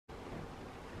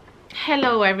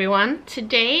Hello everyone,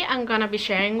 today I'm gonna be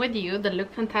sharing with you the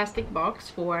Lookfantastic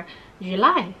box for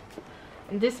July.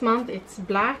 This month it's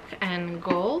black and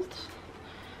gold.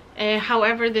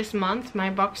 However, this month my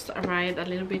box arrived a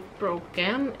little bit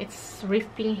broken. It's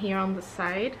ripping here on the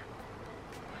side.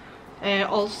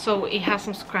 Also it has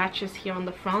some scratches here on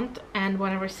the front, and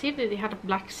when I received it, it had a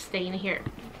black stain here.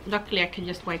 Luckily I could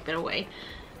just wipe it away.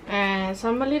 So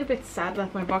I'm a little bit sad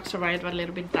that my box arrived a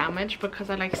little bit damaged, because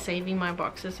I like saving my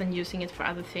boxes and using it for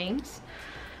other things.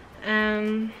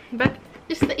 But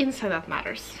it's the inside that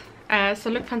matters. So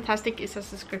Lookfantastic is a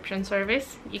subscription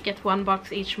service. You get one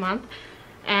box each month,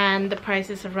 and the price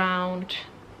is around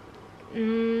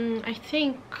I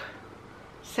think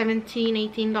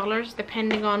 $17–18,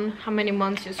 depending on how many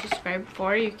months you subscribe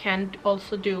for. You can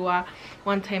also do a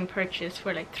one-time purchase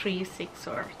for like 3, 6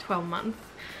 or 12 months.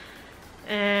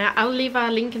 I'll leave a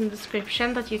link in the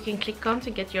description that you can click on to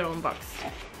get your own box.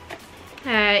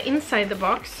 Inside the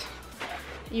box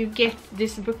you get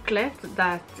this booklet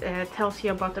that tells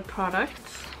you about the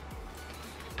products.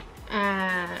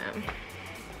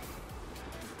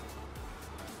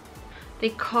 They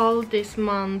call this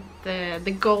month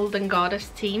the Golden Goddess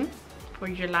theme for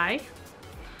July.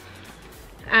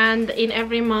 And in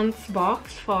every month's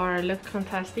box for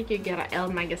Lookfantastic you get a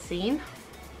Elle magazine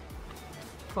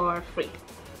for free.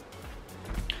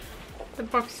 The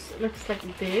box looks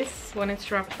like this when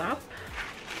it's wrapped up.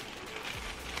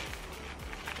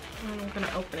 I'm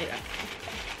gonna open it up.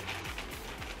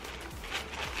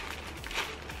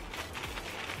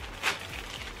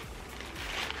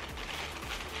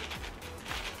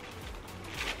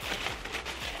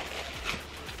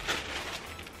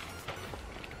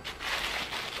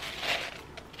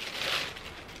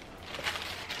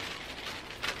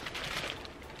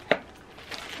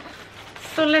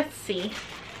 So let's see.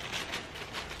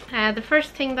 The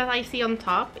first thing that I see on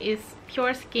top is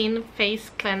Pure Skin Face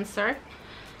Cleanser,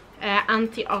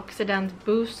 Antioxidant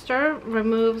Booster,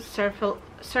 removes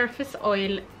surface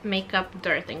oil, makeup,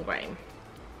 dirt and grime.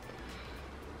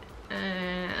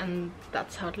 And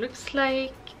that's how it looks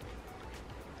like.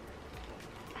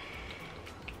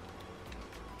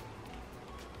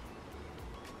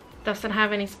 Doesn't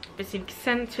have any specific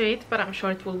scent to it, but I'm sure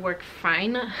it will work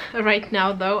fine. Right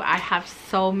now though, I have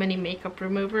so many makeup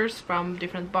removers from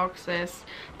different boxes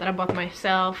that I bought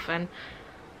myself, and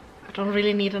I don't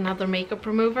really need another makeup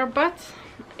remover, but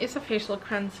it's a facial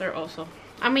cleanser also.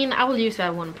 I mean, I will use it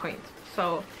at one point.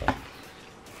 So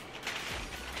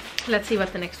let's see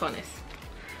what the next one is.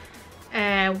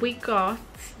 We got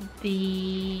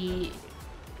the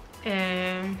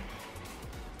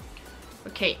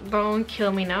okay, don't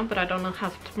kill me now, but I don't know how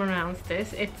to pronounce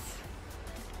this. It's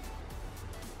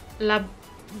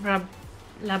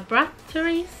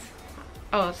laboratories.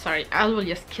 Oh, sorry, I will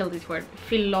just kill this word.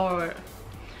 Filorgia.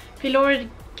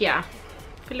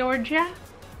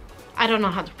 I don't know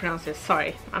how to pronounce this.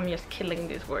 Sorry, I'm just killing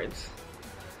these words.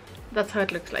 That's how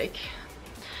it looks like.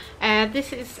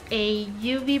 This is a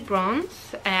UV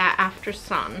bronze after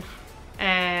sun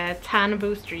tan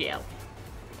booster gel.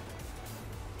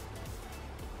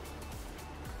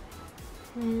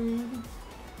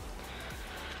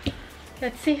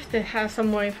 Let's see if they have some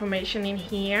more information in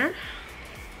here.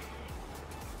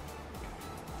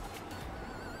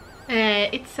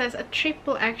 It says a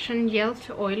triple action gel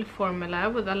to oil formula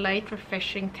with a light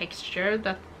refreshing texture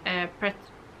that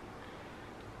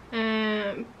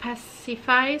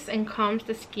pacifies and calms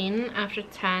the skin after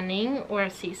tanning or a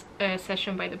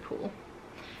session by the pool.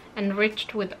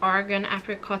 Enriched with argan,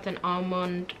 apricot and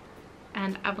almond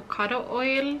and avocado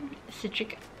oil,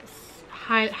 citric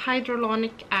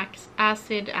hyaluronic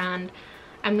acid and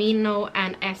amino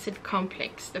and acid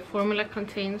complex. The formula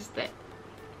contains the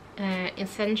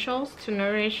essentials to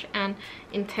nourish and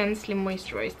intensely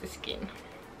moisturize the skin.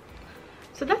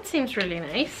 So that seems really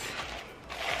nice.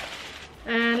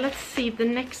 Let's see the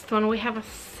next one. We have a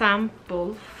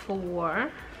sample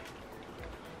for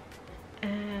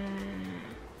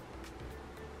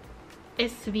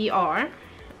SVR.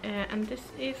 And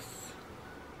this is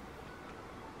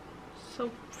so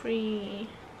pretty.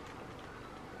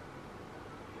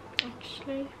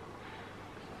 Actually,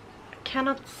 I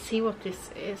cannot see what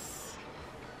this is.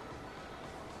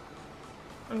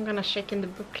 I'm gonna check in the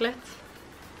booklet.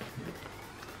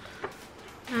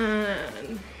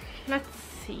 Let's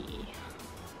see.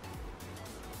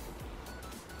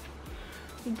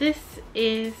 This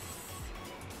is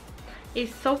a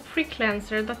soap-free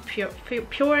cleanser that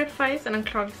purifies and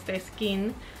unclogs the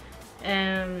skin.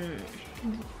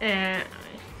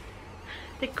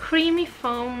 The creamy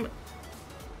foam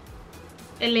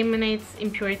eliminates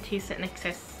impurities and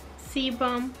excess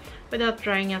sebum, without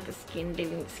drying out the skin,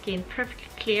 leaving the skin perfectly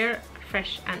clear,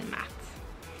 fresh and matte.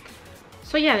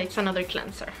 So yeah, it's another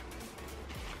cleanser.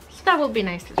 So that will be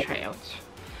nice to try out.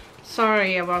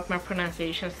 Sorry about my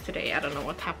pronunciations today, I don't know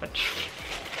what happened.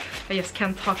 I just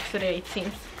can't talk today, it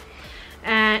seems.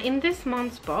 In this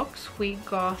month's box we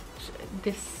got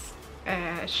this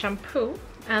shampoo,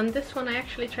 and this one I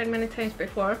actually tried many times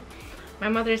before. My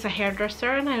mother is a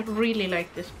hairdresser and I really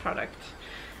like this product.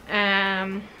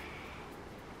 And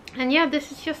yeah,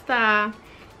 this is just a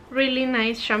really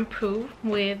nice shampoo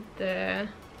with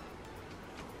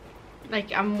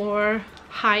like a more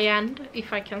high-end,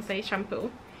 if I can say,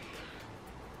 shampoo.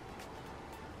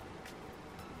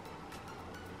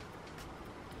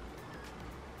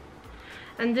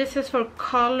 And this is for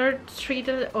colored,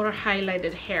 treated or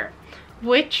highlighted hair,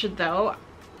 which though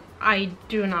I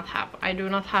do not have. I do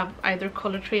not have either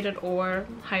color treated or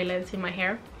highlights in my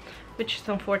hair, which is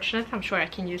unfortunate. I'm sure I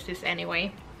can use this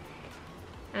anyway.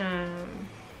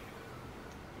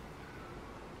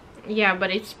 Yeah,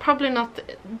 but it's probably not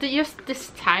just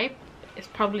this type is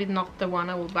probably not the one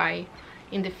I will buy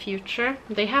in the future.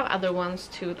 They have other ones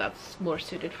too that's more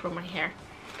suited for my hair.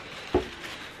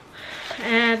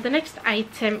 The next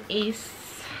item is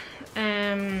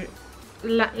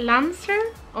Lancer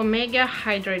Omega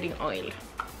Hydrating Oil,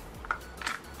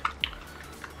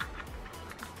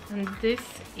 and this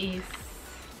is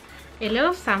a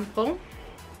little sample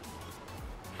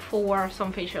for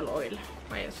some facial oil,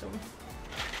 I assume.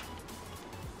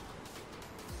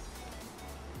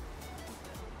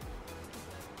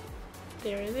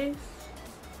 There it is.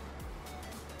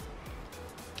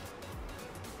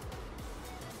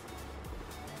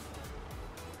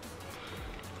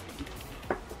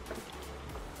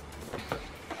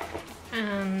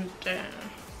 And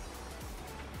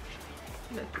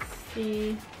let's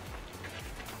see.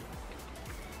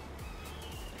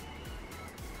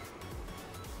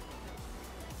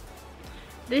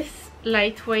 This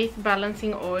lightweight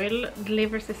balancing oil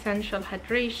delivers essential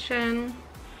hydration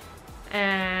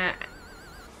and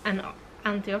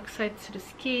antioxidants to the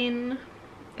skin,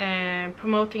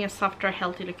 promoting a softer,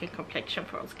 healthy looking complexion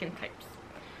for all skin types.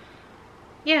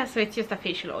 Yeah, so it's just a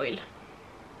facial oil.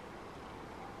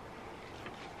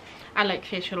 I like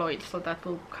facial oil, so that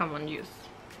will come on use.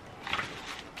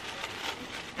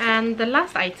 And the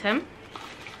last item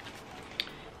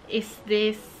is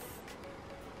this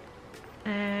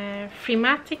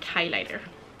Freematic highlighter.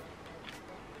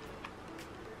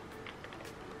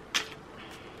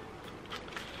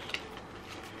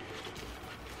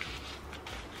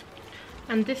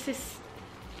 And this is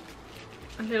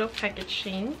a little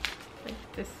packaging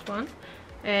like this one.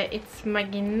 It's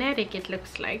magnetic, it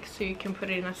looks like, so you can put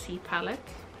it in a C palette.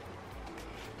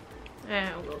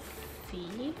 We'll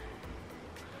see.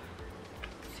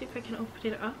 Let's see if I can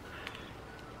open it up.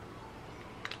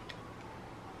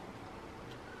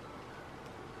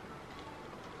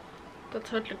 That's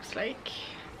how it looks like.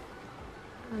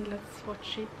 And let's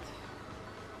swatch it.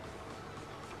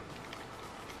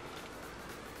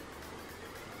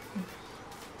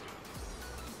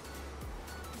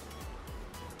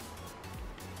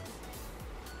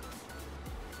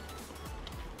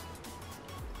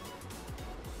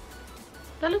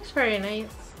 That looks very nice.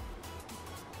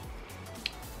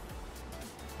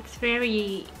 It's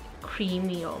very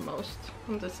creamy almost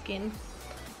on the skin.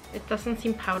 It doesn't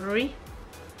seem powdery.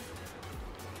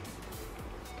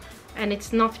 And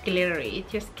it's not glittery, it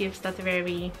just gives that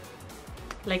very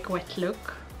like wet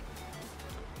look.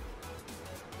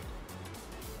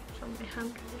 From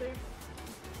behind there.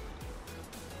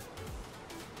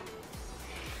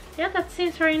 Yeah, that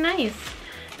seems very nice.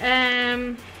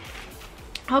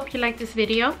 Hope you like this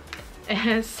video.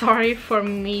 Sorry for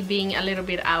me being a little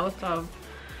bit out of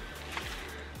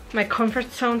my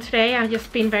comfort zone today. I've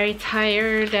just been very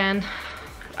tired and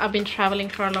I've been traveling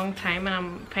for a long time and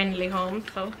I'm finally home,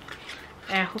 so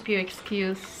I hope you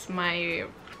excuse my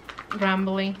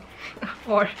rambling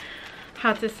or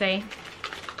how to say.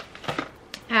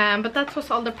 But that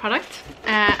was all the product.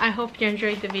 I hope you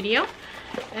enjoyed the video.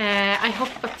 I hope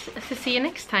to see you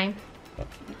next time.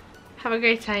 Have a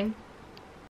great time.